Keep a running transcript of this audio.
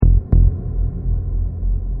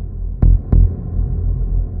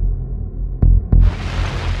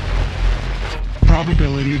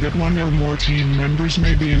probability that one or more team members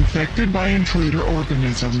may be infected by intruder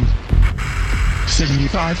organism.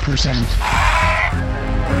 75%.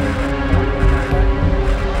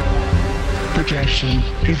 Projection: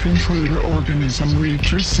 if intruder organism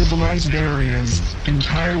reaches civilized areas,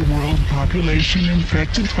 entire world population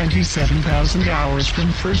infected 27,000 hours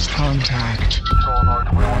from first contact.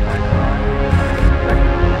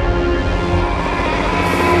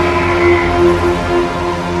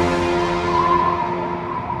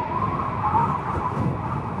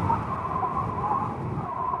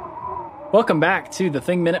 Welcome back to the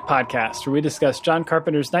Thing Minute Podcast, where we discuss John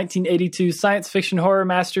Carpenter's 1982 science fiction horror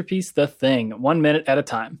masterpiece, The Thing, 1 minute at a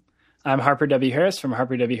time. I'm Harper W. Harris from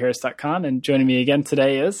harperwharris.com, and joining me again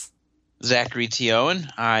today is... Zachary T. Owen.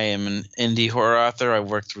 I am an indie horror author. I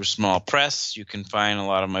work through Small Press. You can find a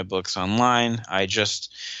lot of my books online. I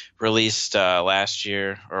just released last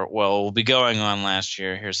year, or well, we'll be going on last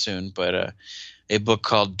year here soon, but a book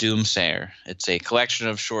called Doomsayer. It's a collection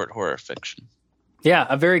of short horror fiction. Yeah,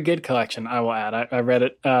 a very good collection, I will add. I read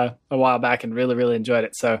it a while back and really, really enjoyed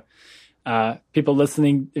it. So people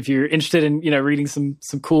listening, if you're interested in reading some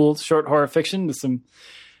cool short horror fiction, with some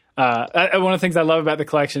one of the things I love about the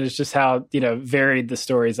collection is just how varied the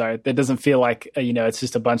stories are. It doesn't feel like it's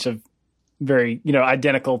just a bunch of very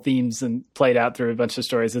identical themes and played out through a bunch of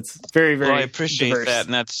stories. It's very, very I appreciate diverse. that,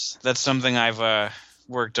 and that's something I've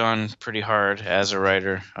worked on pretty hard as a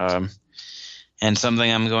writer. And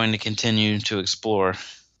something I'm going to continue to explore.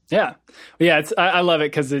 Yeah. Yeah, I love it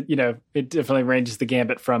because it definitely ranges the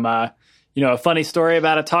gambit from a funny story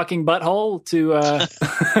about a talking butthole to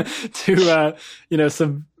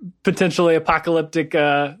some potentially apocalyptic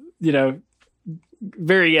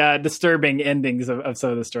very disturbing endings of some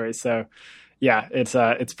of the stories. So yeah,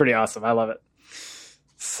 it's pretty awesome. I love it.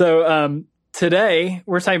 So today,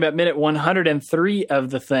 we're talking about minute 103 of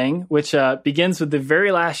The Thing, which begins with the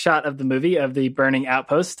very last shot of the movie of the burning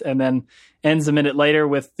outpost and then ends a minute later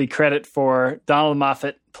with the credit for Donald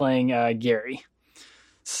Moffat playing Gary.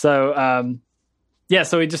 So,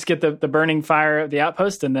 so we just get the burning fire of the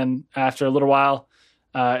outpost, and then after a little while,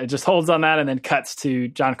 it just holds on that and then cuts to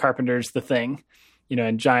John Carpenter's The Thing,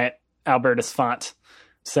 in giant Albertus font,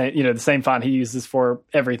 the same font he uses for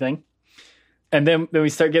everything. And then we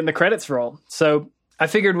start getting the credits roll. So I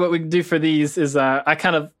figured what we could do for these is I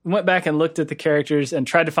kind of went back and looked at the characters and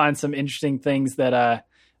tried to find some interesting things that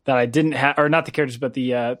I didn't have, or not the characters, but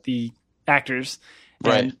the actors,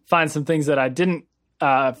 right. And find some things that I didn't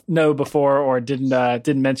know before or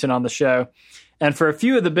didn't mention on the show. And for a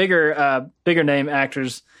few of the bigger name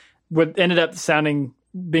actors, what ended up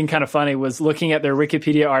being kind of funny was looking at their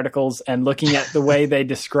Wikipedia articles and looking at the way they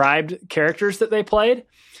described characters that they played.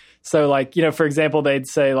 So, for example, they'd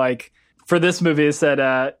say, for this movie, it said,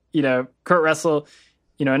 Kurt Russell,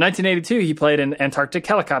 in 1982, he played an Antarctic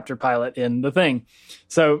helicopter pilot in The Thing.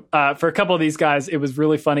 So, for a couple of these guys, it was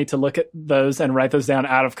really funny to look at those and write those down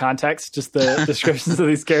out of context, just the descriptions of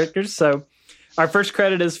these characters. So, our first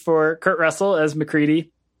credit is for Kurt Russell as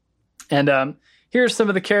MacReady. And here are some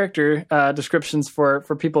of the character descriptions for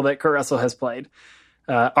people that Kurt Russell has played.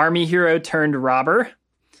 Army hero turned robber.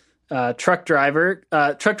 Truck driver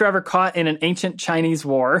caught in an ancient Chinese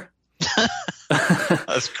war.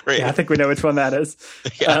 That's great. Yeah, I think we know which one that is.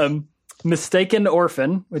 Yeah. Mistaken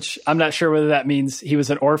orphan, which I'm not sure whether that means he was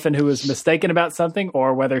an orphan who was mistaken about something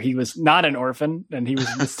or whether he was not an orphan and he was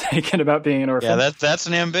mistaken about being an orphan. Yeah, that's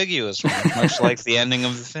an ambiguous one, much like the ending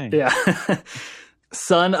of The Thing. Yeah.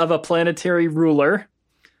 Son of a planetary ruler,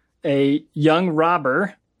 a young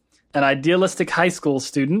robber, an idealistic high school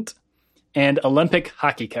student, and Olympic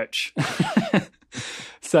hockey coach.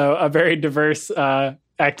 So a very diverse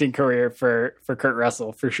acting career for Kurt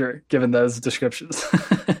Russell, for sure, given those descriptions.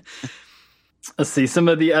 Let's see. Some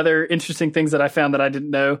of the other interesting things that I found that I didn't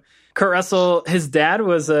know. Kurt Russell, his dad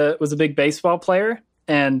was a big baseball player,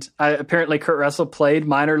 and apparently Kurt Russell played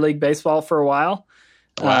minor league baseball for a while.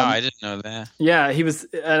 Wow, I didn't know that. Yeah, he was,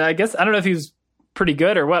 and I guess, I don't know if he was pretty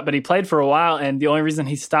good or what, but he played for a while, and the only reason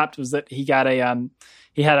he stopped was that he got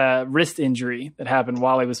he had a wrist injury that happened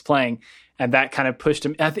while he was playing, and that kind of pushed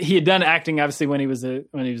him. He had done acting obviously when he was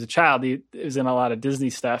a child. He was in a lot of Disney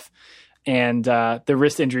stuff, and the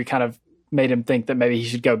wrist injury kind of made him think that maybe he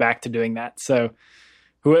should go back to doing that. So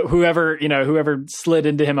whoever slid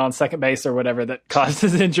into him on second base or whatever that caused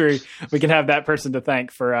his injury, we can have that person to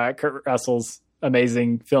thank for Kurt Russell's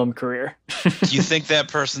amazing film career. Do you think that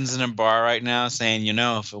person's in a bar right now saying,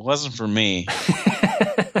 if it wasn't for me,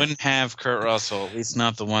 wouldn't have Kurt Russell, at least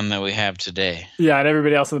not the one that we have today? Yeah, and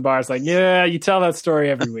everybody else in the bar is like, yeah, you tell that story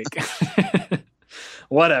every week.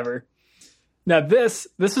 Whatever. Now, this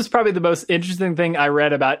was probably the most interesting thing I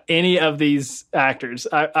read about any of these actors.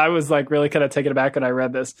 I was like really kind of taken aback when I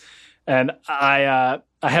read this, and I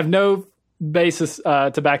have no basis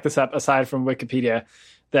to back this up aside from Wikipedia.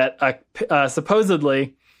 That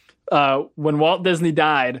supposedly, when Walt Disney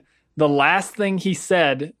died, the last thing he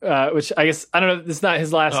said, which I guess I don't know, it's not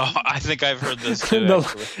his last. Oh, I think I've heard this too.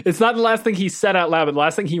 It's not the last thing he said out loud, but the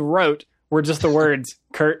last thing he wrote were just the words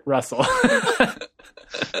 "Kurt Russell."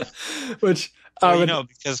 Which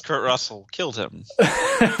because Kurt Russell killed him.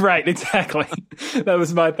 Right, exactly. That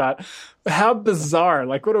was my thought. How bizarre!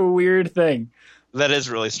 Like, what a weird thing. That is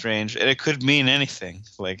really strange, and it could mean anything.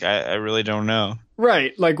 Like, I really don't know.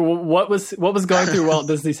 Right, like what was going through Walt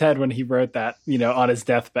Disney's head when he wrote that? On his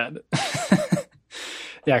deathbed.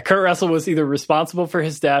 Yeah, Kurt Russell was either responsible for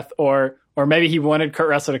his death, or maybe he wanted Kurt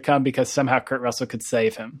Russell to come because somehow Kurt Russell could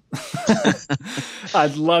save him.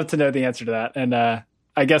 I'd love to know the answer to that, and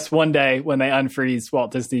I guess one day when they unfreeze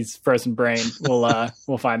Walt Disney's frozen brain,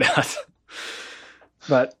 we'll find out.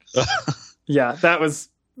 But yeah, that was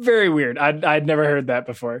very weird. I'd never heard that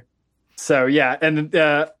before. So yeah, and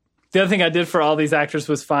the other thing I did for all these actors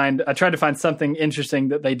was I tried to find something interesting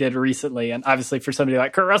that they did recently, and obviously for somebody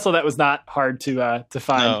like Kurt Russell, that was not hard to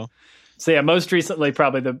find. No. So yeah, most recently,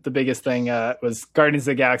 probably the biggest thing was Guardians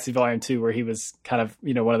of the Galaxy Volume 2, where he was kind of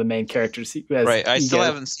one of the main characters. Right, I still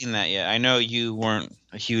haven't seen that yet. I know you weren't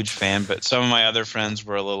a huge fan, but some of my other friends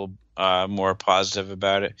were a little more positive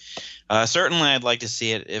about it. Certainly, I'd like to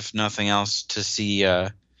see it, if nothing else, to see,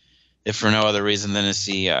 if for no other reason than to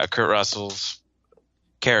see Kurt Russell's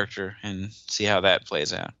character and see how that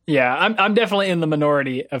plays out. Yeah, I'm definitely in the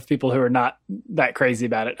minority of people who are not that crazy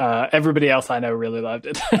about it. Everybody else I know really loved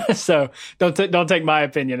it, so don't take my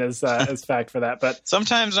opinion as fact for that. But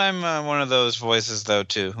sometimes I'm one of those voices though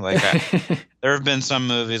too. Like there have been some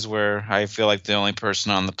movies where I feel like the only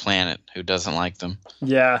person on the planet who doesn't like them.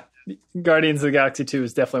 Yeah, Guardians of the Galaxy 2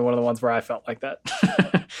 is definitely one of the ones where I felt like that.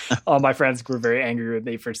 All my friends were very angry with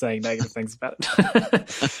me for saying negative things about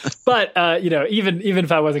it. But even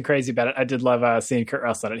if I wasn't crazy about it, I did love seeing Kurt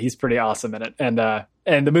Russell in it. He's pretty awesome in it, and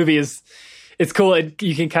the movie it's cool.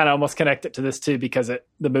 You can kind of almost connect it to this too, because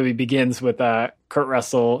the movie begins with Kurt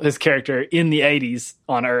Russell, his character in the 80s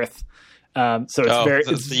on Earth. So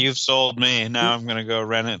it's you've sold me. Now I'm going to go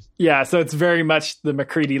rent it. Yeah, so it's very much the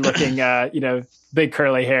MacReady looking, big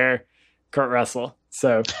curly hair Kurt Russell.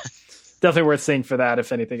 So definitely worth seeing for that,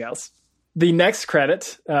 if anything else. The next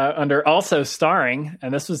credit under also starring,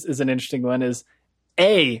 and this is an interesting one, is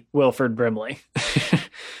A. Wilford Brimley,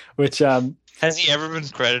 which has he ever been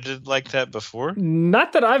credited like that before?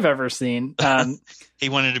 Not that I've ever seen. He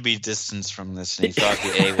wanted to be distanced from this, and he thought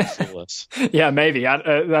the A would fool us. Yeah, maybe.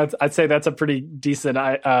 I'd say that's a pretty decent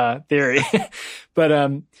theory.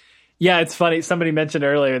 But yeah, it's funny. Somebody mentioned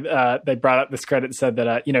earlier they brought up this credit and said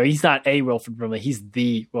that he's not a Wilford Brimley, he's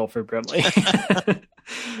the Wilford Brimley,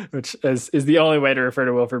 which is the only way to refer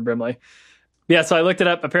to Wilford Brimley. Yeah, so I looked it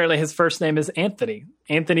up. Apparently, his first name is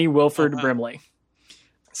Anthony Wilford Brimley.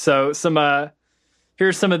 So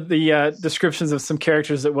here's some of the descriptions of some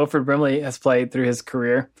characters that Wilford Brimley has played through his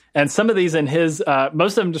career. And some of these in his,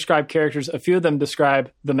 most of them describe characters. A few of them describe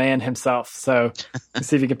the man himself. So let's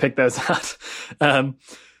see if you can pick those out.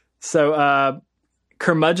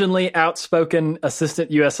 Curmudgeonly outspoken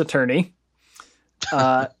assistant U.S. attorney.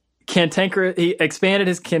 He expanded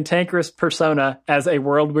his cantankerous persona as a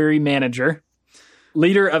world-weary manager.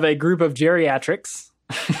 Leader of a group of geriatrics.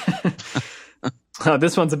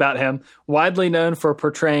 This one's about him. Widely known for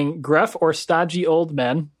portraying gruff or stodgy old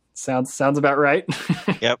men. Sounds about right.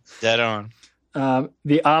 Yep, dead on.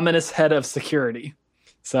 The ominous head of security.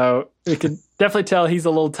 So we can definitely tell he's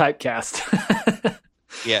a little typecast.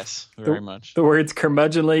 Yes, very much. The words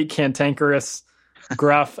curmudgeonly, cantankerous,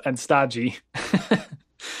 gruff, and stodgy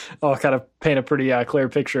all kind of paint a pretty clear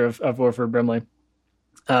picture of Wilford Brimley.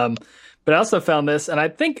 But I also found this, and I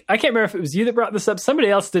can't remember if it was you that brought this up.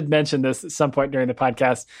 Somebody else did mention this at some point during the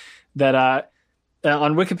podcast, that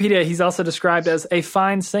on Wikipedia, he's also described as a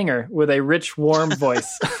fine singer with a rich, warm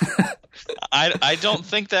voice. I don't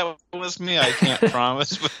think that was me. I can't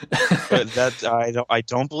promise, but that I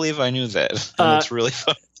don't believe I knew that. And it's really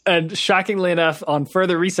fun. And shockingly enough, on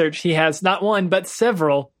further research, he has not one but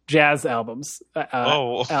several jazz albums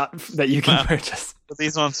out that you can purchase. Are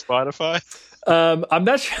these on Spotify? I'm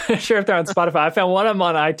not sure if they're on Spotify. I found one of them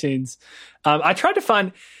on iTunes. I tried to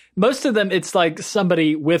find most of them. It's like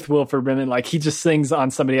somebody with Wilford Brimley, like he just sings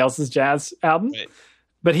on somebody else's jazz album. Right.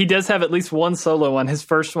 But he does have at least one solo one. His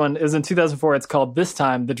first one is in 2004. It's called "This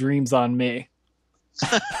Time the Dream's on Me."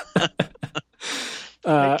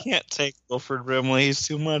 I can't take Wilford Brimley. He's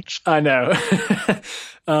too much. I know.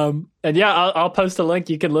 And yeah, I'll post a link.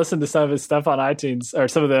 You can listen to some of his stuff on iTunes or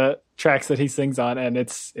some of the tracks that he sings on, and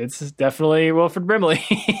it's definitely Wilford Brimley.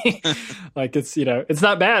 Like it's it's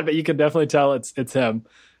not bad, but you can definitely tell it's him.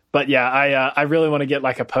 But yeah, I really want to get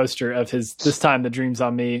like a poster of his "This Time the Dream's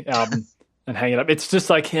on Me" album and hang it up. It's just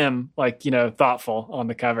like him, like thoughtful on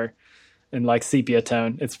the cover in like sepia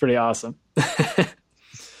tone. It's pretty awesome.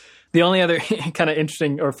 The only other kind of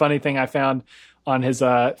interesting or funny thing I found on his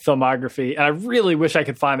filmography, and I really wish I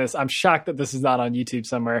could find this. I'm shocked that this is not on YouTube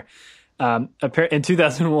somewhere. In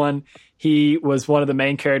 2001, he was one of the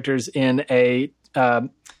main characters in an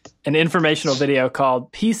informational video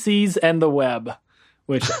called "PCs and the Web,"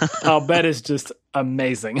 which I'll bet is just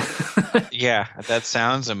amazing. Yeah, that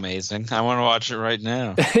sounds amazing. I want to watch it right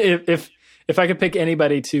now. If I could pick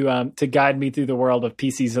anybody to guide me through the world of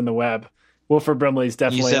PCs and the web, Wilford Brimley is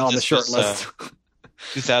definitely on the short list.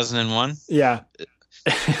 2001? Yeah.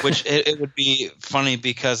 Which it would be funny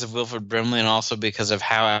because of Wilford Brimley and also because of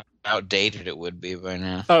how outdated it would be by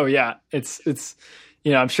now. Oh, yeah. It's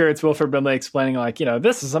I'm sure it's Wilford Brimley explaining like,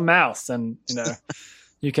 this is a mouse and,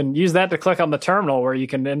 you can use that to click on the terminal where you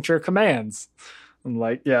can enter commands. I'm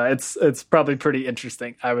like, yeah, it's probably pretty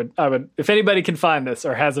interesting. I would, if anybody can find this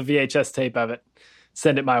or has a VHS tape of it,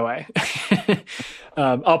 send it my way.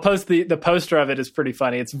 I'll post the poster of it is pretty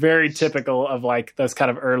funny. It's very typical of like those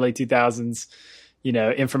kind of early 2000s,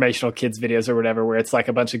 informational kids videos or whatever, where it's like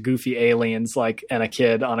a bunch of goofy aliens, like, and a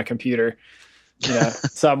kid on a computer,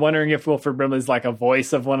 So I'm wondering if Wilford Brimley's like a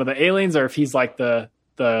voice of one of the aliens, or if he's like the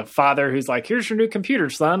father who's like, here's your new computer,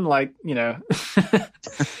 son. Like,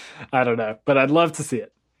 I don't know, but I'd love to see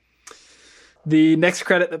it. The next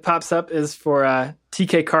credit that pops up is for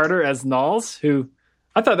T.K. Carter as Knowles, who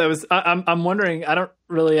I thought that was, I'm wondering, I don't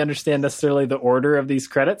really understand necessarily the order of these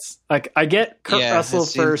credits. Like I get Kurt Russell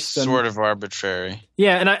first. And, sort of arbitrary.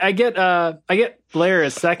 Yeah. And I get Blair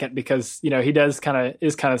as second because, he is kind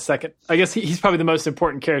of second. I guess he's probably the most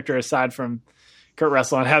important character aside from Kurt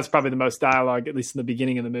Russell and has probably the most dialogue, at least in the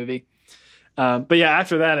beginning of the movie. But yeah,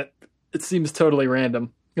 after that, it seems totally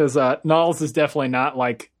random because Knowles is definitely not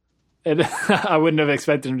like, I wouldn't have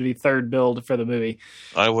expected him to be third billed for the movie.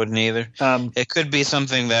 I wouldn't either. It could be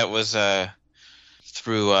something that was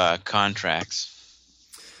through contracts.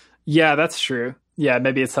 Yeah, that's true. Yeah,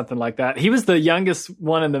 maybe it's something like that. He was the youngest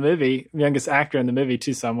one in the movie, youngest actor in the movie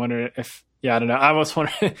too. So I'm wondering if, I don't know. I almost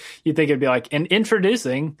wonder, you'd think it'd be like, and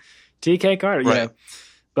introducing T.K. Carter, right.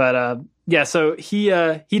 But yeah, so he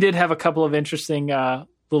did have a couple of interesting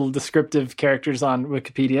little descriptive characters on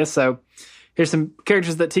Wikipedia. So here's some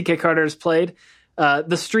characters that T.K. Carter has played.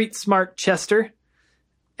 The street smart Chester,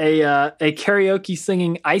 a karaoke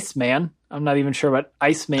singing Iceman. I'm not even sure what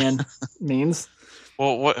Iceman means.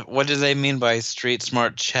 Well, what do they mean by street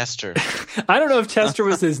smart Chester? I don't know if Chester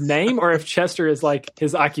was his name or if Chester is like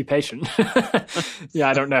his occupation. Yeah,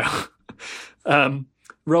 I don't know.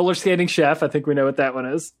 Roller skating chef. I think we know what that one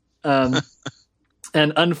is. An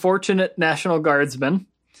unfortunate National Guardsman.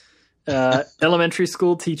 Elementary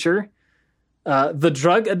school teacher. The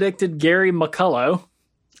drug-addicted Gary McCullough.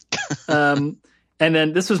 And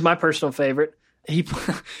then this was my personal favorite. He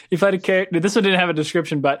played a character. This one didn't have a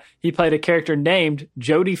description, but he played a character named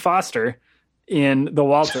Jodie Foster in The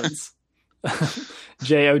Waltons.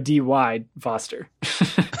 Jody Foster.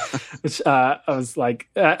 Which I was like,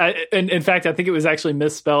 and in fact, I think it was actually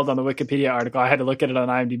misspelled on the Wikipedia article. I had to look at it on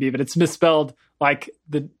IMDb, but it's misspelled like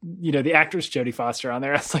the actress Jodie Foster on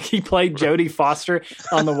there. It's like he played Jodie Foster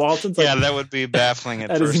on The Waltons. Like, yeah, that would be baffling at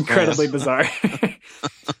that first is incredibly glance.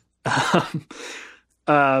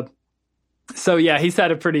 Bizarre. So yeah, he's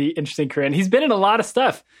had a pretty interesting career, and he's been in a lot of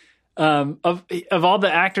stuff. Of all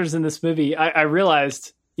the actors in this movie, I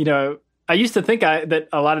realized, I used to think that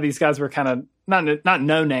a lot of these guys were kind of not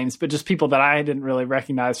no names, but just people that I didn't really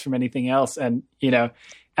recognize from anything else. And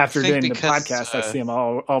after doing the podcast, I see them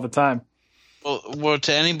all the time. Well,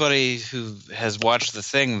 to anybody who has watched The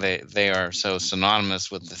Thing, they are so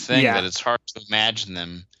synonymous with The Thing that it's hard to imagine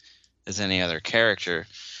them as any other character.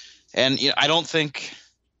 And I don't think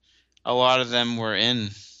a lot of them were in,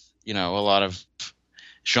 a lot of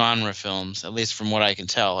genre films, at least from what I can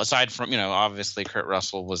tell. Aside from, obviously Kurt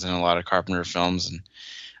Russell was in a lot of Carpenter films,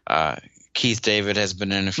 and Keith David has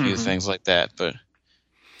been in a few things like that. But,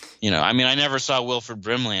 I never saw Wilford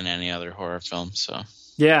Brimley in any other horror film, so.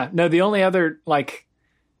 Yeah, no, the only other,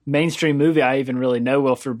 mainstream movie I even really know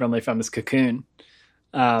Wilford Brimley from is Cocoon.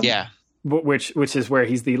 Yeah. Which is where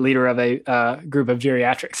he's the leader of a group of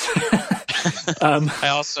geriatrics. I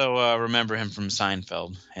also remember him from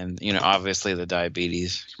Seinfeld and, obviously the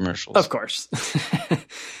diabetes commercials. Of course.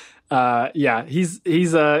 Yeah,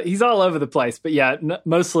 he's all over the place, but yeah,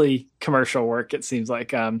 mostly commercial work, it seems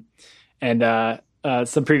like. And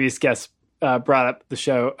some previous guests brought up the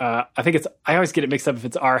show. I always get it mixed up if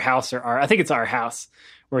it's Our House or I think it's Our House,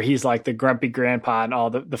 where he's like the grumpy grandpa and all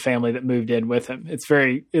the family that moved in with him. It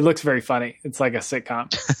looks very funny. It's like a sitcom.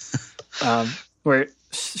 Where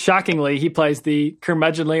shockingly he plays the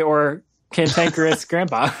curmudgeonly or cantankerous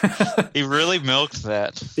grandpa. He really milked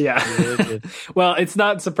that. Yeah. Really Well, it's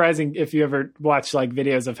not surprising if you ever watch like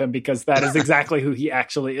videos of him, because that is exactly who he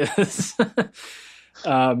actually is.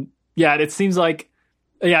 Yeah, it seems like,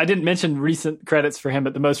 I didn't mention recent credits for him,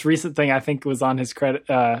 but the most recent thing I think was on his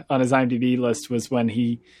IMDb list was when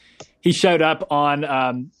he showed up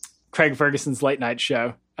on Craig Ferguson's late night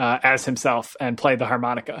show as himself and played the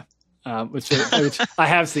harmonica, which I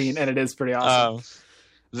have seen, and it is pretty awesome.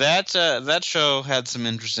 That show had some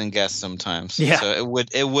interesting guests sometimes. Yeah. So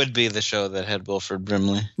it would be the show that had Wilford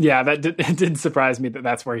Brimley. Yeah, it did surprise me that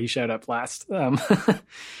that's where he showed up last.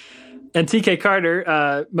 And TK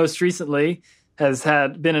Carter, most recently, has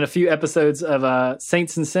been in a few episodes of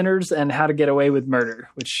Saints and Sinners and How to Get Away with Murder,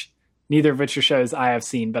 which neither of which are shows I have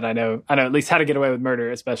seen, but I know at least How to Get Away with Murder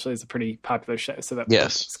especially is a pretty popular show. So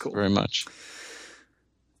that's cool. Very much.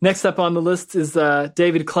 Next up on the list is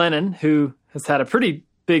David Clennon, who has had a pretty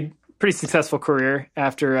successful career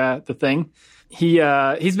after The Thing.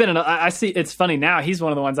 He's been in I see, it's funny now, he's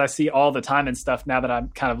one of the ones I see all the time and stuff now that I'm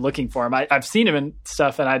kind of looking for him. I've seen him in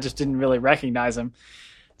stuff and I just didn't really recognize him.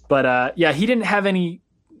 But he didn't have any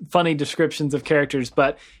funny descriptions of characters,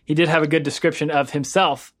 but he did have a good description of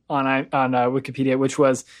himself on Wikipedia, which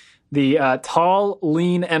was the tall,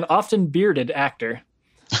 lean, and often bearded actor.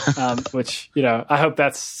 Which, I hope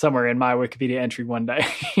that's somewhere in my Wikipedia entry one day.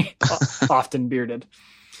 Often bearded.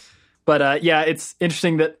 But it's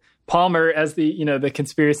interesting that Palmer, as the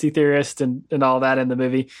conspiracy theorist and all that in the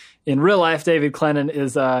movie, in real life, David Clennon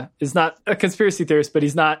is not a conspiracy theorist, but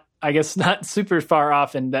he's not, I guess, not super far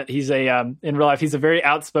off in that he's in real life, he's a very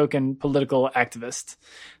outspoken political activist.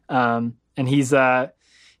 And he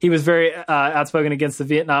was very outspoken against the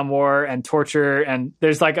Vietnam War and torture. And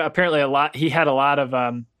there's apparently he had a lot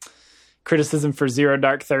of criticism for Zero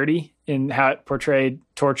Dark 30 in how it portrayed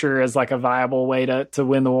torture as a viable way to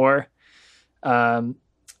win the war.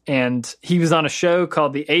 And he was on a show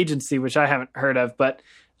called The Agency, which I haven't heard of, but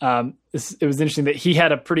it was interesting that he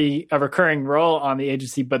had a recurring role on The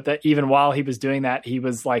Agency, but that even while he was doing that, he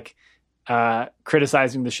was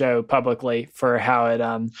criticizing the show publicly for how it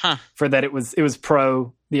for that it was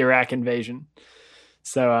pro the Iraq invasion.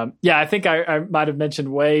 So I think I might have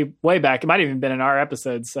mentioned way back, it might have even been in our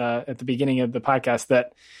episodes at the beginning of the podcast,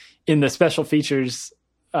 that in the special features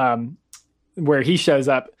where he shows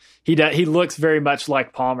up, he looks very much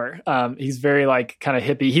like Palmer. He's very kind of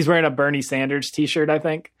hippie. He's wearing a Bernie Sanders t-shirt, I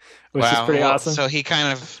think, which is pretty awesome. So he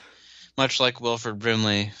kind of, much like Wilford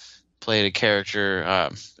Brimley, played a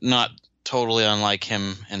character not totally unlike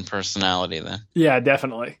him in personality then. Yeah,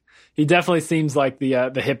 definitely. He definitely seems like the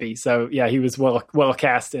hippie. So yeah, he was well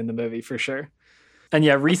cast in the movie for sure. And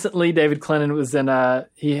yeah, recently David Clennon was in I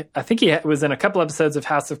think he was in a couple episodes of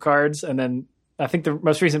House of Cards, and then I think the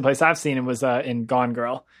most recent place I've seen him was in Gone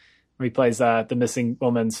Girl, where he plays the missing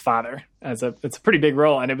woman's father. It's a pretty big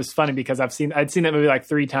role, and it was funny because I'd seen that movie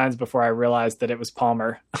 3 times before I realized that it was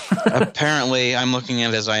Palmer. Apparently, I'm looking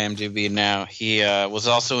at his IMDb now. He was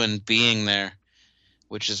also in Being There,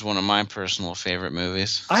 which is one of my personal favorite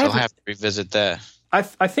movies. So I'll have to revisit that. I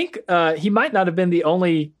think he might not have been the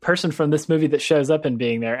only person from this movie that shows up in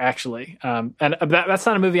Being There, actually. And that's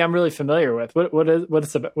not a movie I'm really familiar with. What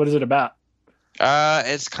is it about?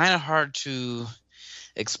 It's kind of hard to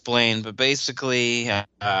explain, but basically,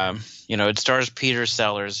 it stars Peter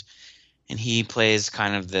Sellers, and he plays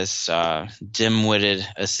kind of this dim-witted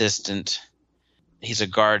assistant. He's a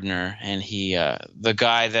gardener, and the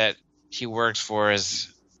guy that he works for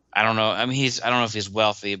is, I don't know. I mean, I don't know if he's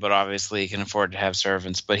wealthy, but obviously he can afford to have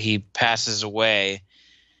servants. But he passes away,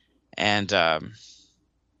 and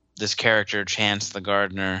this character, Chance the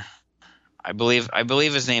gardener, I believe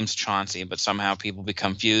his name's Chauncey, but somehow people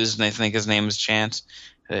become confused and they think his name is Chance,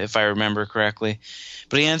 if I remember correctly.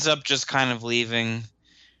 But he ends up just kind of leaving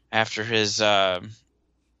after his boss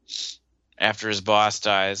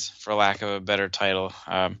dies, for lack of a better title,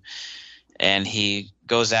 and he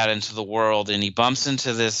goes out into the world and he bumps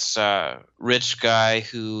into this rich guy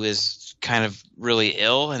who is kind of really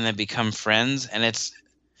ill, and they become friends. And it's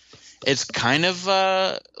kind of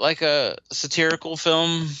like a satirical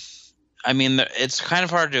film. I mean, it's kind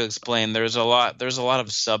of hard to explain. There's a lot of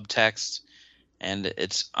subtext, and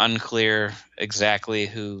it's unclear exactly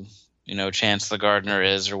who Chancellor Gardner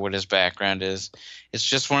is or what his background is. It's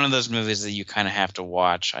just one of those movies that you kind of have to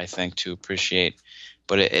watch, I think, to appreciate.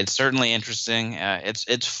 But it's certainly interesting.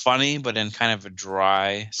 It's funny, but in kind of a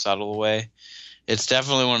dry, subtle way. It's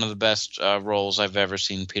definitely one of the best roles I've ever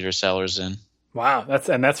seen Peter Sellers in. Wow,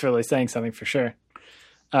 that's really saying something for sure.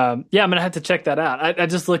 I'm gonna have to check that out. I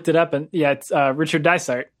just looked it up, and it's Richard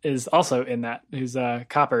Dysart is also in that. Who's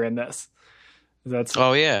Copper in this? That's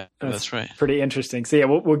right. Pretty interesting.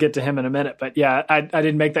 So we'll get to him in a minute. But yeah, I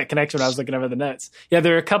didn't make that connection when I was looking over the notes. Yeah,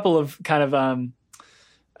 there are a couple of kind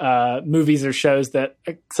of movies or shows that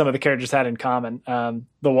some of the characters had in common.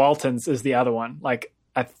 The Waltons is the other one. Like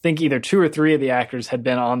I think either 2 or 3 of the actors had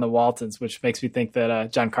been on the Waltons, which makes me think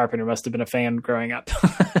that John Carpenter must have been a fan growing up.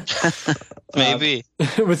 Maybe.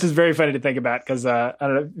 Which is very funny to think about because I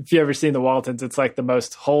don't know if you've ever seen the Waltons. It's like the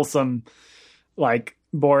most wholesome, like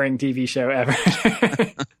boring TV show ever.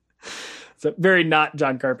 So very not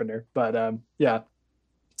John Carpenter, but yeah.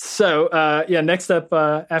 So next up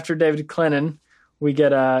after David Clennon, we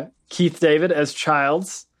get Keith David as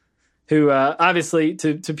Childs, who obviously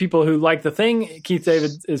to people who like The Thing, Keith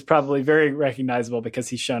David is probably very recognizable because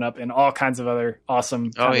he's shown up in all kinds of other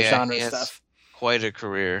awesome kind of genre stuff. Quite a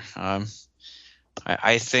career.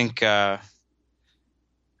 I think,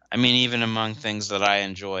 even among things that I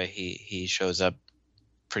enjoy, he shows up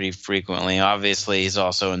pretty frequently. Obviously, he's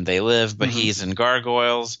also in They Live, but he's in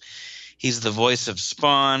Gargoyles. He's the voice of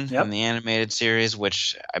Spawn in the animated series,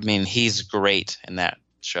 which, he's great in that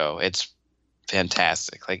show. It's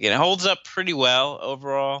fantastic. Like, it holds up pretty well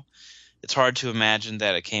overall. It's hard to imagine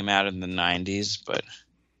that it came out in the 90s, but...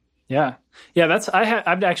 Yeah,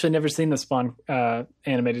 I've actually never seen the Spawn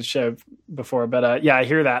animated show before, but I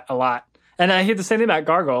hear that a lot. And I hear the same thing about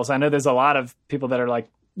Gargoyles. I know there's a lot of people that are like,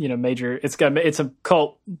 major. It's a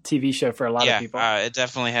cult TV show for a lot of people. It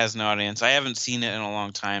definitely has an audience. I haven't seen it in a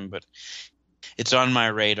long time, but it's on my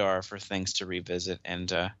radar for things to revisit.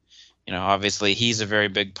 And obviously he's a very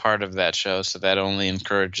big part of that show, so that only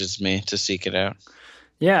encourages me to seek it out.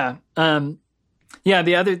 Yeah.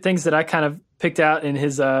 The other things that I kind of picked out in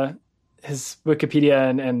his Wikipedia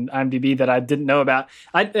and IMDb that I didn't know about.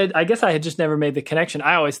 I guess I had just never made the connection.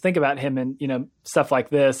 I always think about him and, stuff like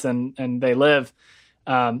this and They Live.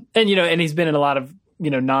 And he's been in a lot of,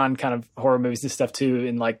 non kind of horror movies and stuff too.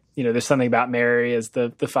 And like, there's something about Mary as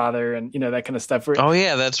the father and, that kind of stuff. Oh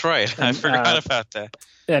yeah, that's right. I forgot about that.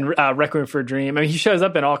 And Requiem for a Dream. He shows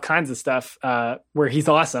up in all kinds of stuff where he's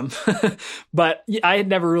awesome. But I had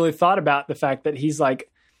never really thought about the fact that he's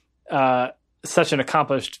like such an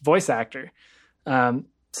accomplished voice actor. In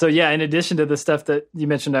addition to the stuff that you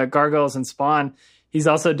mentioned, Gargoyles and Spawn, he's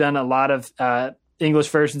also done a lot of English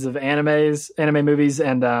versions of anime movies.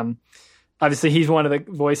 And obviously he's one of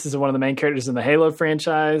the voices of one of the main characters in the Halo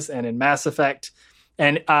franchise and in Mass Effect.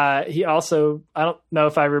 And he also, I don't know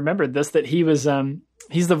if I remembered this, that he was,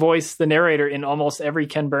 he's the narrator in almost every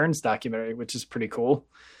Ken Burns documentary, which is pretty cool.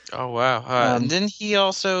 Oh, wow. And didn't he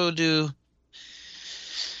also do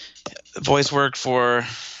voice work for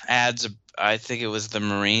ads? I think it was the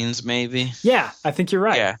Marines, maybe. Yeah, I think you're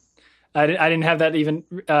right. Yeah. I didn't have that even.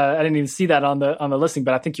 I didn't even see that on the listing,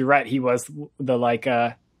 but I think you're right. He was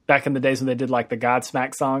the back in the days when they did like the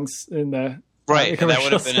Godsmack songs in the right. That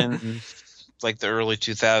would have been in like the early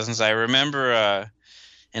 2000s. I remember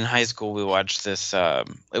in high school we watched this.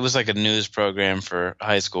 It was like a news program for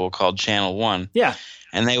high school called Channel One. Yeah,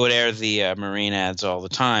 and they would air the Marine ads all the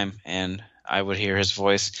time, and I would hear his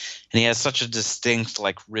voice, and he has such a distinct,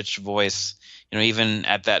 like, rich voice. Even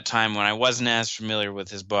at that time when I wasn't as familiar with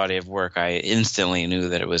his body of work, I instantly knew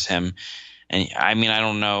that it was him. And I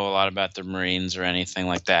don't know a lot about the Marines or anything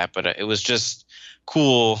like that, but it was just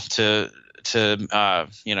cool to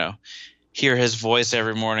hear his voice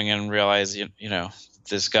every morning and realize,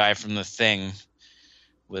 this guy from The Thing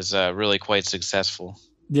was really quite successful.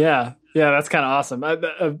 Yeah, that's kind of awesome.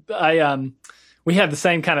 We had the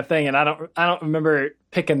same kind of thing, and I don't remember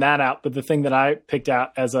picking that out, but the thing that I picked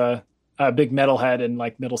out as a big metalhead in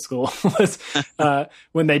like middle school was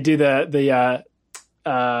when they do the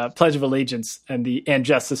Pledge of Allegiance and the "And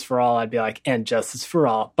Justice for All." I'd be like, "And Justice for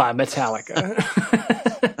All" by Metallica.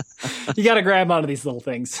 You got to grab onto these little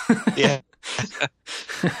things. Yeah,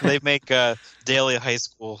 they make daily high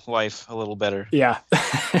school life a little better. Yeah.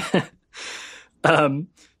 I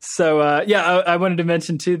wanted to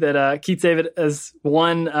mention too that Keith David has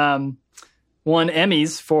won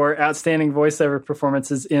Emmys for outstanding voiceover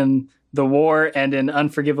performances in The War and in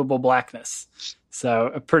Unforgivable Blackness.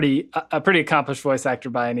 So a pretty accomplished voice actor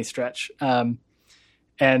by any stretch. And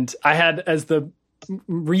I had as the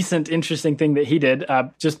recent interesting thing that he did.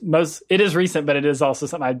 It is recent, but it is also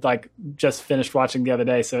something I just finished watching the other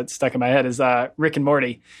day, so it's stuck in my head. Is Rick and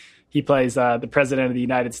Morty? He plays the president of the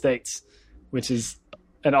United States, which is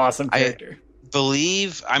an awesome character.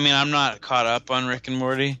 I'm not caught up on Rick and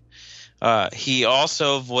Morty. He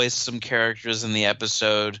also voiced some characters in the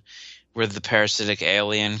episode where the parasitic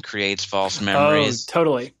alien creates false memories. Oh,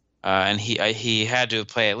 totally. And he had to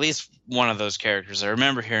play at least one of those characters. I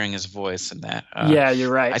remember hearing his voice in that. Yeah,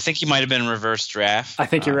 you're right. I think he might have been Reverse Draft. I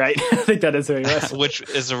think you're right. I think that is who he was. Which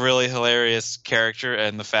is a really hilarious character,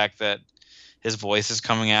 and the fact that his voice is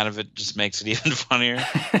coming out of it just makes it even funnier.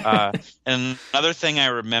 And another thing I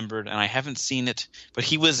remembered, and I haven't seen it, but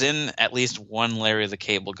he was in at least one Larry the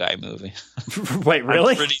Cable Guy movie. Wait,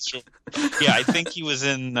 really? I'm pretty sure. Yeah, I think he was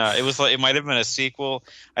in. It might have been a sequel.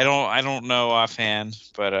 I don't know offhand,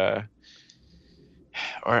 but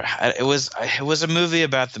it was a movie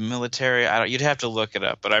about the military. You'd have to look it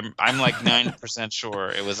up, but I'm like 90%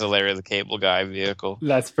 sure it was a Larry the Cable Guy vehicle.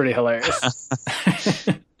 That's pretty hilarious.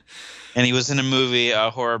 And he was in a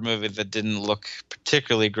horror movie that didn't look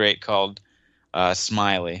particularly great called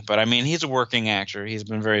Smiley. But I mean, he's a working actor. He's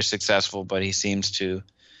been very successful, but he's not too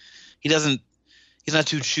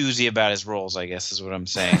choosy about his roles, I guess is what I'm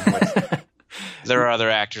saying. There are other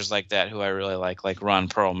actors like that who I really like Ron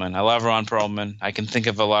Perlman. I love Ron Perlman. I can think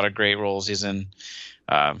of a lot of great roles he's in.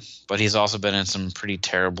 But he's also been in some pretty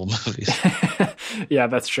terrible movies. Yeah,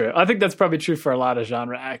 that's true. I think that's probably true for a lot of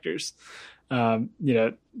genre actors.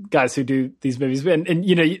 Guys who do these movies,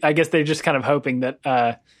 and I guess they're just kind of hoping that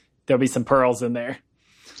there'll be some pearls in there.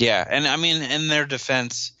 Yeah, and I mean, in their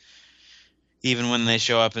defense, even when they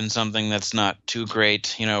show up in something that's not too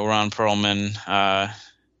great, Ron Perlman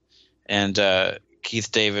and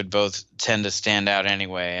Keith David both tend to stand out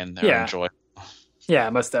anyway, and they're enjoyable. Yeah,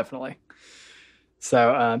 most definitely.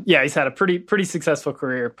 So he's had a pretty successful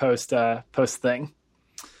career post thing.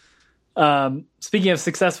 Speaking of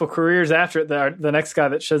successful careers after it, the next guy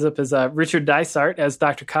that shows up is Richard Dysart as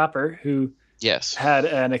Dr. Copper, who had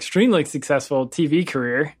an extremely successful TV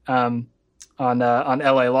career on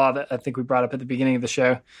LA Law that I think we brought up at the beginning of the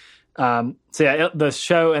show. The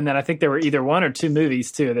show, and then I think there were either one or two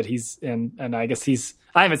movies too that he's in, and I guess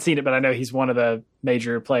I haven't seen it, but I know he's one of the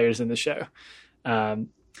major players in the show.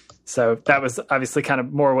 So that was obviously kind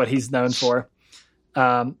of more what he's known for.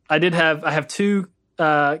 I have two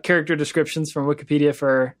character descriptions from Wikipedia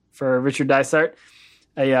for Richard Dysart: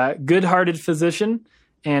 a good-hearted physician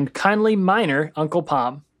and kindly miner Uncle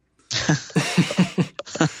Palm.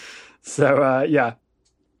 So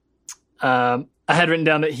I had written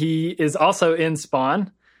down that he is also in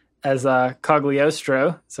Spawn as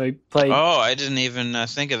Cagliostro. So he played. Oh, I didn't even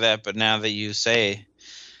think of that, but now that you say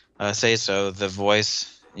so, the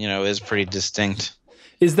voice is pretty distinct.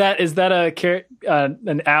 Is that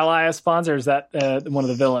an ally of Spawn's, or is that one of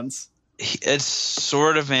the villains? It's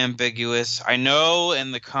sort of ambiguous. I know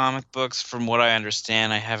in the comic books, from what I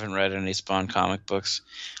understand, I haven't read any Spawn comic books,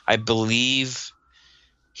 I believe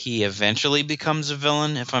he eventually becomes a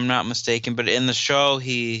villain, if I'm not mistaken. But in the show,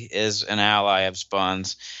 he is an ally of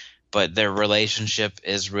Spawn's, but their relationship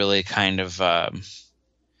is really kind of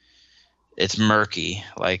it's murky.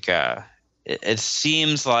 It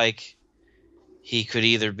seems like he could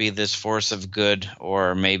either be this force of good,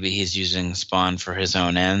 or maybe he's using Spawn for his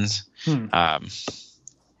own ends.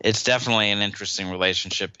 It's definitely an interesting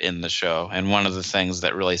relationship in the show, and one of the things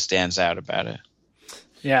that really stands out about it.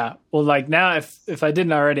 Yeah. Well, now if I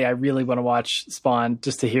didn't already, I really want to watch Spawn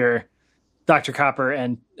just to hear Dr. Copper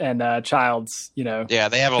and Childs, Yeah,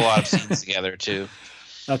 they have a lot of scenes together too.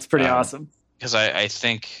 That's pretty awesome. Because I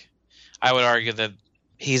think I would argue that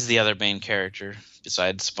he's the other main character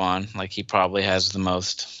besides Spawn. He probably has the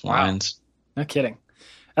most lines. No kidding.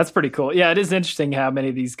 That's pretty cool. Yeah, it is interesting how many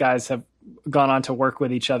of these guys have gone on to work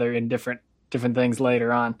with each other in different things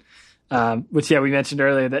later on. Which, we mentioned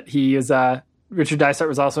earlier that he is Richard Dysart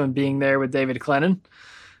was also in Being There with David Clennon.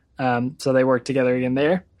 So they worked together again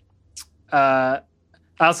there. I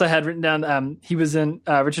also had written down he was in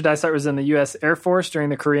Richard Dysart was in the U.S. Air Force during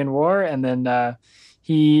the Korean War, and then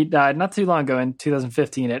he died not too long ago in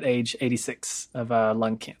 2015 at age 86 of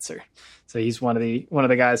lung cancer. So he's one of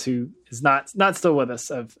the guys who is not still with us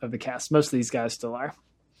of the cast. Most of these guys still are.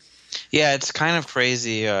 Yeah, it's kind of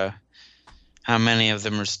crazy how many of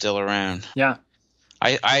them are still around. Yeah.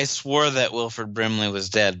 I swore that Wilford Brimley was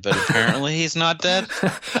dead, but apparently he's not dead.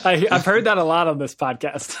 I've heard that a lot on this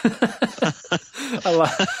podcast. a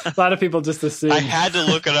lot of people just assume. I had to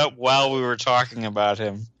look it up while we were talking about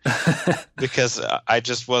him because I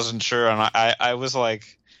just wasn't sure, and I was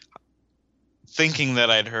thinking that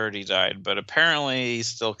I'd heard he died, but apparently he's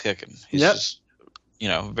still kicking. He's just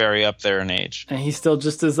very up there in age. And he's still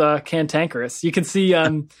just as cantankerous. You can see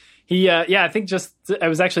I think it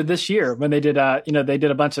was actually this year when they did they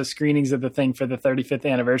did a bunch of screenings of the thing for the 35th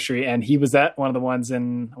anniversary, and he was at one of the ones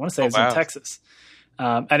in, I want to say in Texas.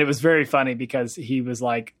 And it was very funny because he was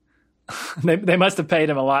like, they must have paid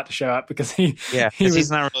him a lot to show up because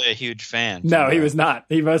he's not really a huge fan. No, he was not.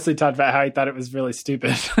 He mostly talked about how he thought it was really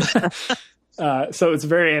stupid. So it's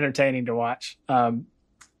very entertaining to watch.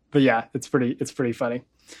 But yeah, it's pretty funny.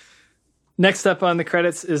 Next up on the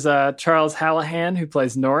credits is Charles Hallahan, who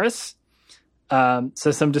plays Norris. So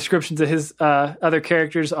some descriptions of his other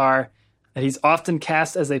characters are that he's often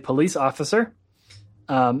cast as a police officer.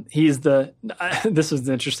 He's this was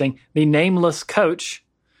interesting, the nameless coach,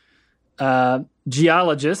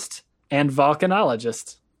 geologist, and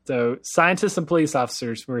volcanologist. So scientists and police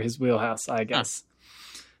officers were his wheelhouse, I guess.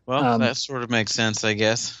 Well, that sort of makes sense, I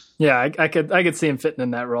guess. Yeah, I could see him fitting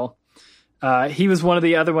in that role. He was one of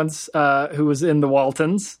the other ones who was in The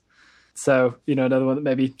Waltons. So, another one that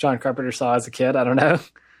maybe John Carpenter saw as a kid. I don't know.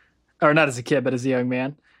 Or not as a kid, but as a young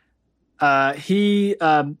man.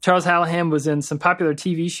 Charles Hallahan was in some popular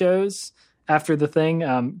TV shows after the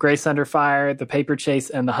thing. Grace Under Fire, The Paper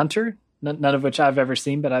Chase, and The Hunter. None of which I've ever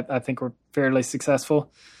seen, but I think were fairly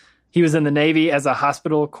successful. He was in the Navy as a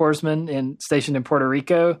hospital corpsman stationed in Puerto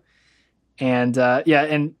Rico. And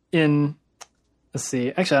let's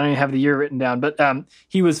see. Actually, I don't even have the year written down, but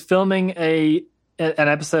he was filming an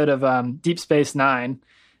episode of Deep Space Nine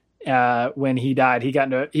when he died.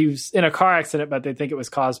 He was in a car accident, but they think it was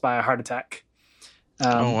caused by a heart attack.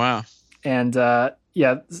 Oh wow! And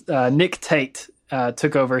Nick Tate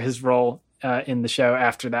took over his role in the show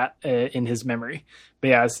after that in his memory. But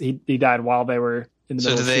yeah, he died while they were in the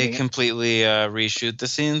middle. So did they completely reshoot the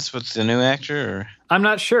scenes with the new actor? Or? I'm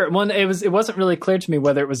not sure. It wasn't really clear to me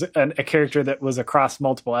whether it was a character that was across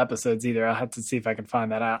multiple episodes either. I'll have to see if I can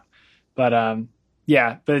find that out. But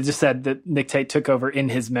but it just said that Nick Tate took over in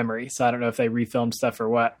his memory. So I don't know if they refilmed stuff or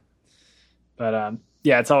what. But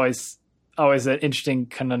it's always an interesting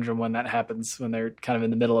conundrum when that happens, when they're kind of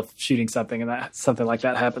in the middle of shooting something and that something like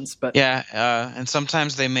that happens. But and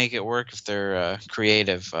sometimes they make it work if they're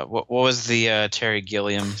creative. What was the Terry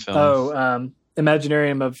Gilliam film? Oh,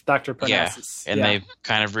 Imaginarium of Dr. Parnassus. Yeah, and they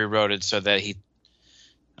kind of rewrote it so that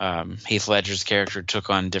Heath Ledger's character took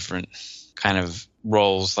on different kind of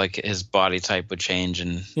roles, like his body type would change,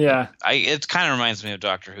 and it kind of reminds me of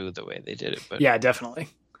Doctor Who the way they did it. But yeah, definitely.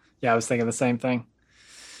 Yeah, I was thinking the same thing.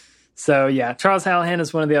 So yeah, Charles Hallahan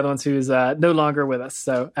is one of the other ones who's no longer with us.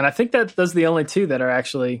 So, and I think that those are the only two that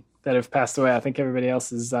have passed away. I think everybody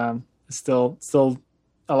else is still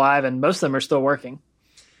alive, and most of them are still working.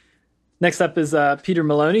 Next up is Peter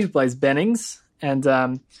Maloney, who plays Bennings. And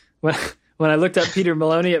when I looked up Peter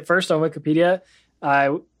Maloney at first on Wikipedia,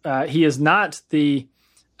 he is not the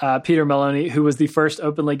Peter Maloney who was the first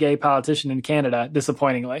openly gay politician in Canada.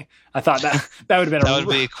 Disappointingly, I thought that would have been would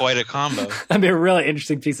be quite a combo. That'd be a really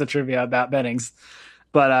interesting piece of trivia about Bennings.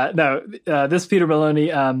 But no, this Peter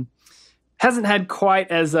Maloney hasn't had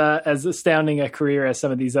quite as astounding a career as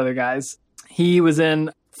some of these other guys. He was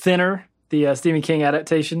in Thinner, the Stephen King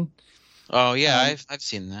adaptation. Oh yeah, I've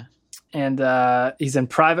seen that. And he's in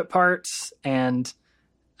Private Parts, and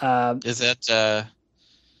is that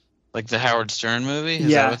like the Howard Stern movie?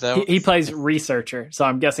 Is that what that was? He plays researcher, so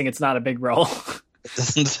I'm guessing it's not a big role. It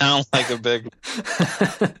doesn't sound like a big.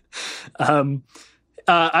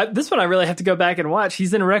 This one I really have to go back and watch.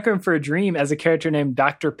 He's in Requiem for a Dream as a character named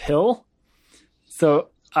Dr. Pill. So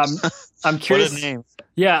I'm curious. What a name.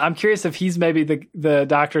 Yeah, I'm curious if he's maybe the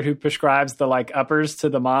doctor who prescribes the uppers to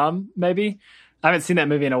the mom. Maybe I haven't seen that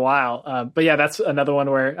movie in a while. But yeah, that's another one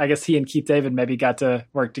where I guess he and Keith David maybe got to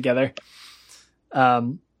work together.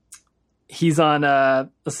 He's on.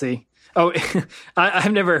 Let's see. Oh,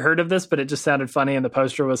 I've never heard of this, but it just sounded funny, and the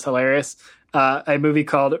poster was hilarious. A movie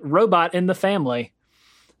called Robot in the Family,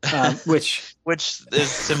 which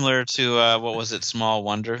is similar to what was it, Small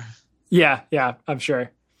Wonder? Yeah, I'm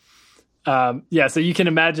sure. So you can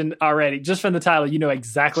imagine already, just from the title, you know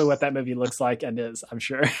exactly what that movie looks like and is, I'm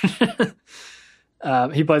sure.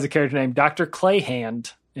 He plays a character named Dr.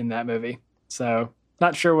 Clayhand in that movie. So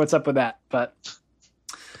not sure what's up with that, but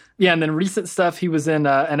yeah. And then recent stuff, he was in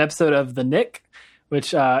an episode of The Nick,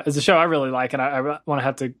 which is a show I really like, and I want to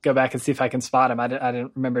have to go back and see if I can spot him. I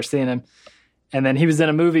didn't remember seeing him. And then he was in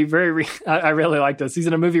a movie I really like this. He's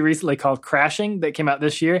in a movie recently called Crashing that came out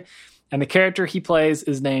this year. And the character he plays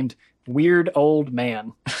is named Weird Old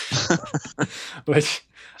Man, which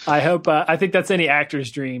I think that's any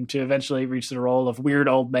actor's dream, to eventually reach the role of weird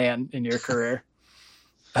old man in your career.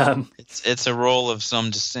 It's a role of some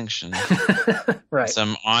distinction, Right?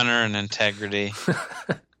 some honor and integrity.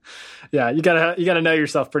 Yeah, you gotta know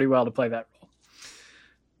yourself pretty well to play that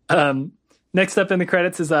role. Next up in the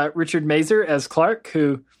credits is Richard Mazer as Clark,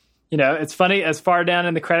 who, it's funny, as far down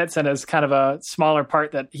in the credits and as kind of a smaller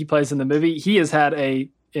part that he plays in the movie, he has had a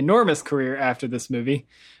enormous career after this movie.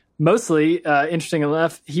 Mostly, interesting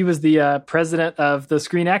enough, he was the president of the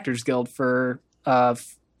Screen Actors Guild for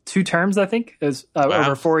 2 terms, I think. It was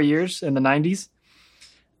over 4 years in the 90s.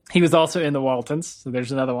 He was also in the Waltons, so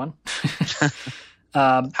there's another one.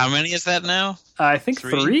 How many is that now? I think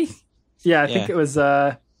 3. Yeah, I think it was...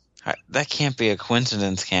 that can't be a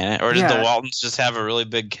coincidence, can it? Or did the Waltons just have a really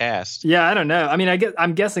big cast? Yeah, I don't know. I mean,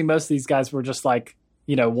 I'm guessing most of these guys were just like,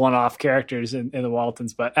 one-off characters in the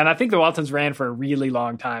Waltons. And I think the Waltons ran for a really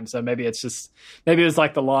long time. So maybe it was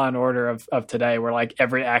like the Law and Order of today, where like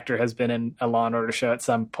every actor has been in a Law and Order show at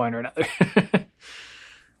some point or another.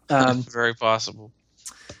 Very possible.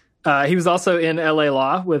 He was also in L.A.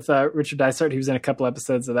 Law with Richard Dysart. He was in a couple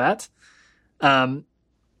episodes of that.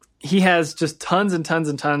 He has just tons and tons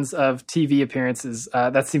and tons of TV appearances.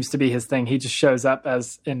 That seems to be his thing. He just shows up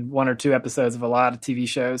as in 1 or 2 episodes of a lot of TV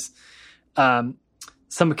shows.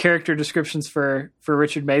 Some character descriptions for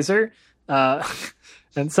Richard Mazer,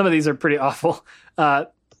 and some of these are pretty awful.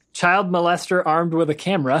 Child molester armed with a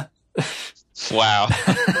camera. Wow.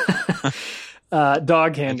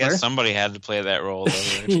 Dog handler. I guess somebody had to play that role.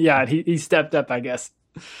 Yeah, he stepped up, I guess.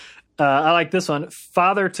 I like this one.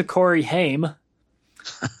 Father to Corey Haim.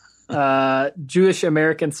 Jewish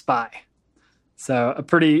American spy. So a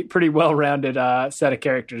pretty well-rounded set of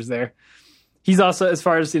characters there. He's also, as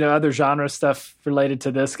far as other genre stuff related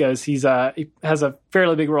to this goes, he has a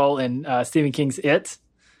fairly big role in Stephen King's It,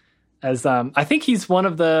 as I think he's one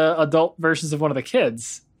of the adult versions of one of the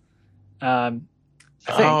kids. I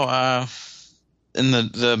think. In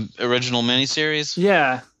the original miniseries.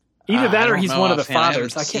 Yeah, either that or he's one of the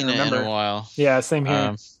fathers. I can't remember. In a while. Yeah, same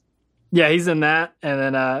here. Yeah, he's in that, and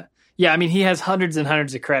then I mean, he has hundreds and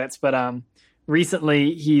hundreds of credits, but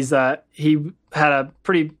recently he had a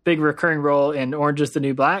pretty big recurring role in Orange is the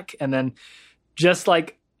New Black, and then just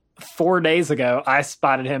like 4 days ago, I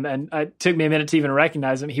spotted him, and it took me a minute to even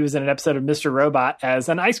recognize him. He was in an episode of Mr. Robot as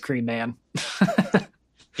an ice cream man.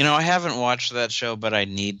 I haven't watched that show, but I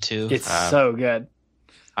need to. It's so good.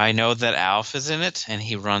 I know that Alf is in it, and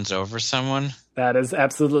he runs over someone. That is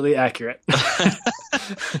absolutely accurate.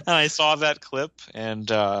 And I saw that clip, and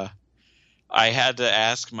I had to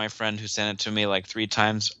ask my friend who sent it to me like 3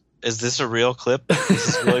 times, is this a real clip? Is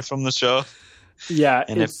this really from the show? Yeah.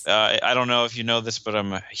 And if I don't know if you know this, but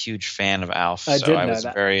I'm a huge fan of Alf, I was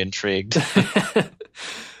very intrigued.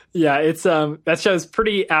 Yeah, it's that show's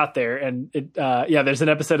pretty out there, and there's an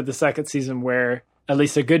episode of the 2nd season where at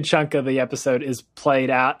least a good chunk of the episode is played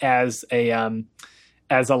out as a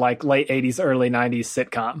like late 80s, early 90s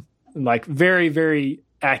sitcom, like very, very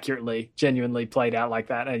accurately, genuinely played out like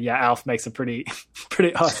that. And Alf makes a pretty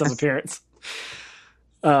awesome appearance.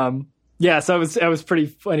 So it was pretty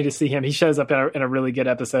funny to see him. He shows up in a really good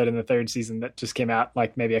episode in the 3rd season that just came out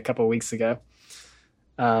like maybe a couple of weeks ago.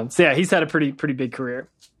 He's had a pretty big career.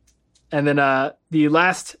 And then the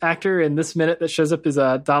last actor in this minute that shows up is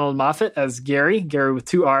Donald Moffat as Gary with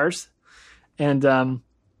 2 R's. And I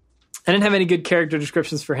didn't have any good character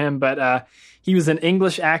descriptions for him, but he was an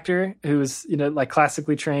English actor who was, like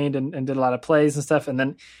classically trained and did a lot of plays and stuff. And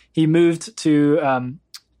then he moved to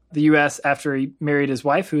the U.S. after he married his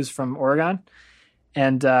wife, who's from Oregon.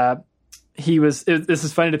 And this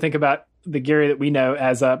is funny to think about the Gary that we know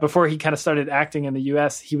as before he kind of started acting in the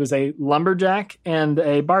U.S., he was a lumberjack and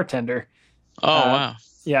a bartender. Oh, wow.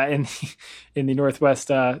 Yeah, in the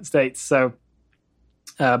Northwest states. So,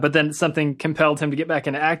 but then something compelled him to get back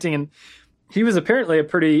into acting, and he was apparently a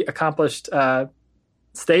pretty accomplished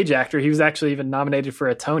stage actor. He was actually even nominated for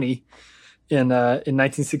a Tony in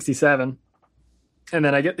 1967. And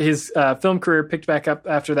then I get his film career picked back up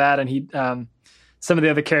after that, and he some of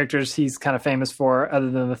the other characters he's kind of famous for,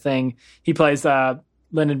 other than The Thing. He plays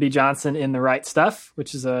Lyndon B. Johnson in The Right Stuff,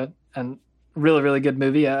 which is a really, really good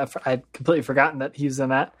movie. I'd completely forgotten that he was in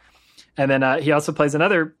that. And then he also plays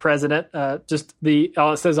another president, all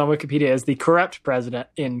it says on Wikipedia is the corrupt president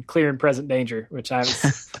in Clear and Present Danger, which I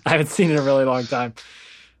haven't seen in a really long time.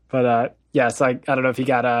 But so I don't know if he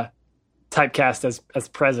got typecast as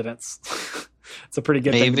presidents. It's a pretty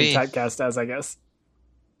good thing to be typecast as, I guess.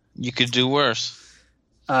 You could do worse.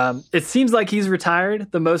 It seems like he's retired.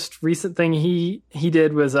 The most recent thing he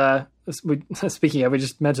did was, speaking of, we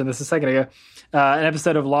just mentioned this a second ago, an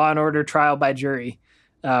episode of Law and Order Trial by Jury,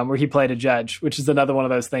 where he played a judge, which is another one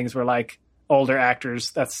of those things where like older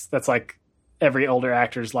actors, that's like every older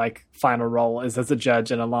actor's like final role is as a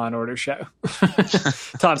judge in a Law and Order show.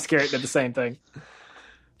 Tom Skerritt did the same thing.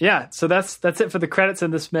 Yeah, so that's it for the credits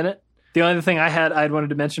in this minute. The only thing I'd wanted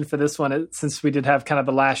to mention for this one, since we did have kind of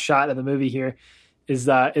the last shot of the movie here, is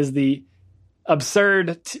the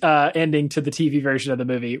absurd ending to the TV version of the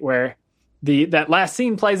movie, where that last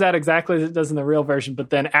scene plays out exactly as it does in the real version, but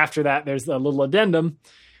then after that, there's a little addendum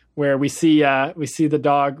where we see the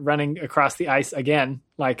dog running across the ice again,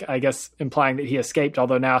 like I guess implying that he escaped,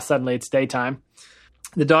 although now suddenly it's daytime.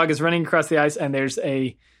 The dog is running across the ice, and there's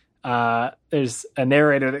a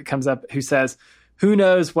narrator that comes up who says, "Who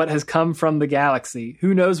knows what has come from the galaxy?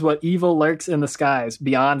 Who knows what evil lurks in the skies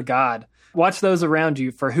beyond God? Watch those around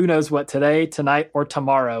you, for who knows what today, tonight, or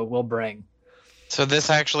tomorrow will bring." So this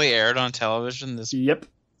actually aired on television? Yep.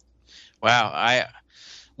 Wow. I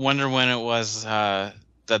wonder when it was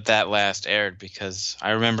that last aired, because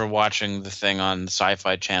I remember watching the thing on the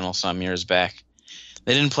Sci-Fi Channel some years back.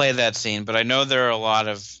 They didn't play that scene, but I know there are a lot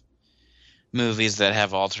of movies that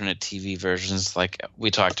have alternate TV versions, like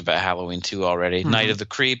we talked about Halloween 2 already. Night of the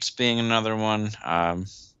Creeps being another one. I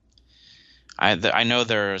know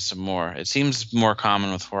there are some more. It seems more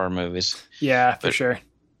common with horror movies. Yeah, for sure.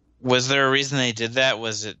 Was there a reason they did that?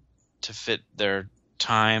 Was it to fit their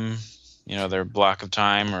time, their block of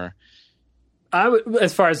time, or?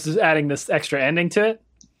 As far as adding this extra ending to it?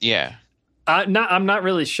 Yeah. I'm not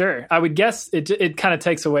really sure. I would guess it kind of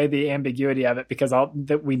takes away the ambiguity of it, because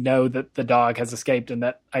that we know that the dog has escaped, and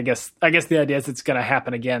that I guess the idea is it's going to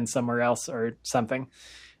happen again somewhere else or something.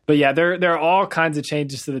 But yeah, there are all kinds of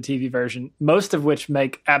changes to the TV version, most of which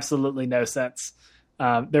make absolutely no sense.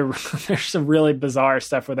 There's some really bizarre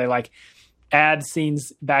stuff where they like add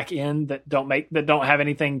scenes back in that don't have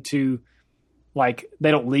anything to, like,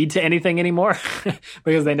 they don't lead to anything anymore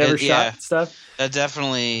because they never shot stuff. That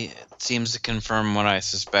definitely seems to confirm what I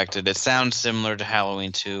suspected. It sounds similar to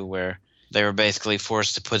Halloween 2, where they were basically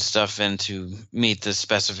forced to put stuff in to meet the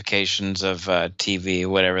specifications of TV,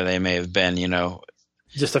 whatever they may have been,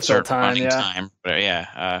 just to fill time,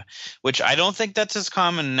 which I don't think that's as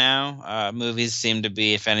common now. Movies seem to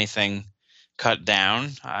be, if anything, cut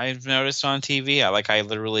down. I've noticed on TV. I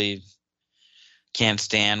literally can't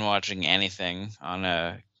stand watching anything on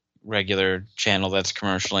a regular channel that's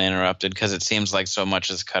commercially interrupted, because it seems like so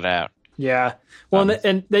much is cut out. Yeah. Well,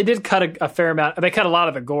 and they did cut a fair amount. They cut a lot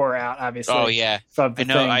of the gore out, obviously. Oh yeah,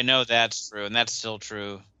 I know that's true, and that's still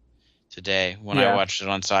true today. When I watched it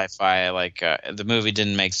on Sci-Fi, the movie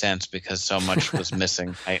didn't make sense because so much was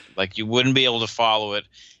missing. You wouldn't be able to follow it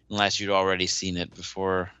unless you'd already seen it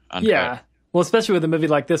before uncut. Yeah. Well, especially with a movie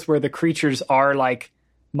like this, where the creatures are like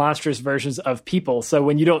monstrous versions of people. So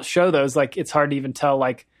when you don't show those, it's hard to even tell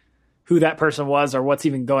who that person was or what's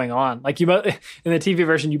even going on. In the TV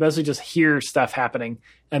version, you mostly just hear stuff happening,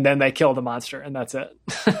 and then they kill the monster, and that's it.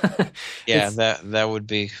 Yeah, that would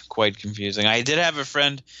be quite confusing. I did have a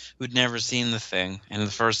friend who'd never seen the thing, and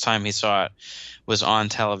the first time he saw it was on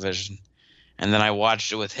television. And then I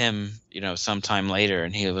watched it with him, sometime later,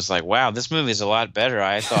 and he was like, "Wow, this movie's a lot better.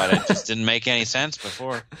 I thought it just didn't make any sense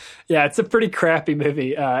before." Yeah, it's a pretty crappy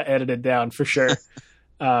movie, edited down for sure.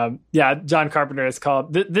 John Carpenter has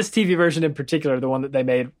called this TV version in particular, the one that they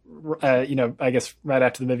made, I guess right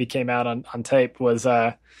after the movie came out on tape, was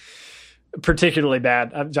particularly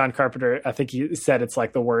bad. John Carpenter, I think he said it's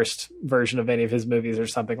like the worst version of any of his movies or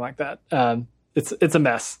something like that. It's a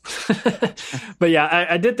mess. But yeah,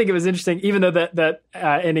 I did think it was interesting, even though that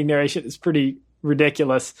ending narration is pretty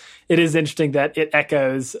ridiculous. It is interesting that it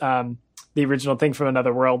echoes the original Thing from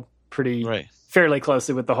Another World fairly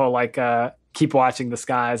closely, with the whole keep watching the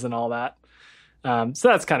skies and all that. So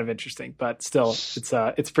that's kind of interesting, but still,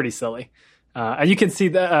 it's pretty silly. And you can see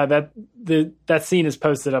that scene is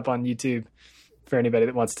posted up on YouTube for anybody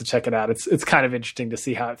that wants to check it out. It's kind of interesting to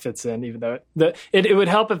see how it fits in, even though it would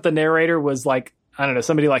help if the narrator was I don't know,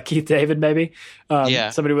 somebody like Keith David, maybe.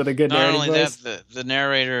 Somebody with a good narrating voice. Not only that, the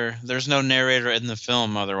narrator, there's no narrator in the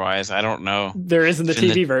film otherwise. I don't know. There is in the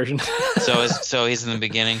TV version. So he's in the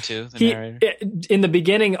beginning too, narrator? In the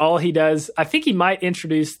beginning, all he does, I think he might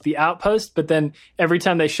introduce the outpost, but then every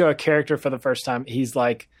time they show a character for the first time, he's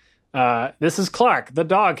like, this is Clark, the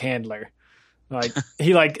dog handler.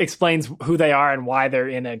 He explains who they are and why they're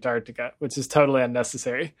in Antarctica, which is totally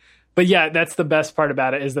unnecessary. But yeah, that's the best part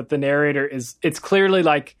about it, is that the narrator it's clearly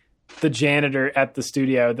like the janitor at the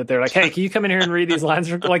studio, that they're like, "Hey, can you come in here and read these lines?"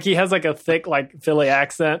 He has a thick Philly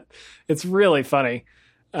accent. It's really funny.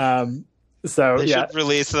 So they should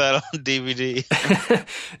release that on DVD.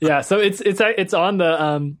 Yeah, so it's on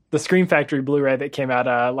the Scream Factory Blu-ray that came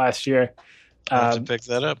out last year. I'll have to pick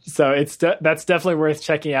that up. So that's definitely worth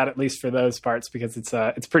checking out, at least for those parts, because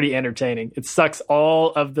it's pretty entertaining. It sucks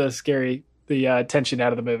all of the tension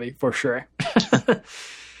out of the movie for sure.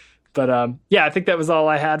 But I think that was all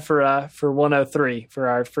I had for 103 for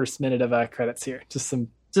our first minute of credits here. Just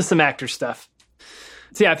some actor stuff.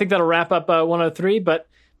 So I think that'll wrap up 103. But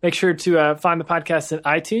make sure to find the podcast in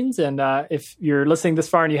iTunes, and if you're listening this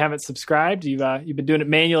far and you haven't subscribed, you've been doing it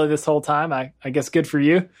manually this whole time. I guess good for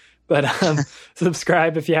you. But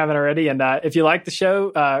subscribe if you haven't already, and if you like the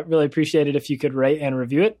show, really appreciate it if you could rate and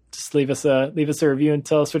review it. Just leave us a review and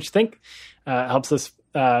tell us what you think. Helps us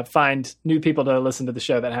find new people to listen to the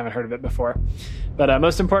show that haven't heard of it before. But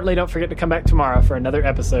most importantly, don't forget to come back tomorrow for another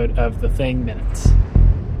episode of The Thing Minutes.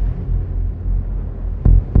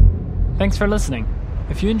 Thanks for listening.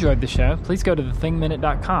 If you enjoyed the show, please go to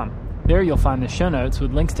thethingminute.com. There you'll find the show notes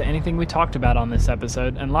with links to anything we talked about on this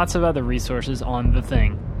episode and lots of other resources on The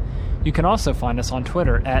Thing. You can also find us on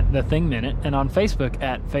Twitter at The Thing Minute and on Facebook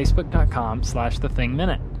at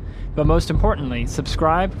facebook.com/TheThingMinute. But most importantly,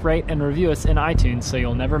 subscribe, rate, and review us in iTunes so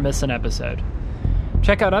you'll never miss an episode.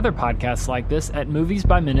 Check out other podcasts like this at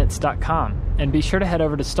moviesbyminutes.com, and be sure to head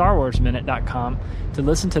over to starwarsminute.com to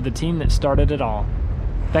listen to the team that started it all.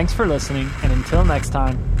 Thanks for listening, and until next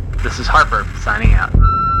time, this is Harper signing out.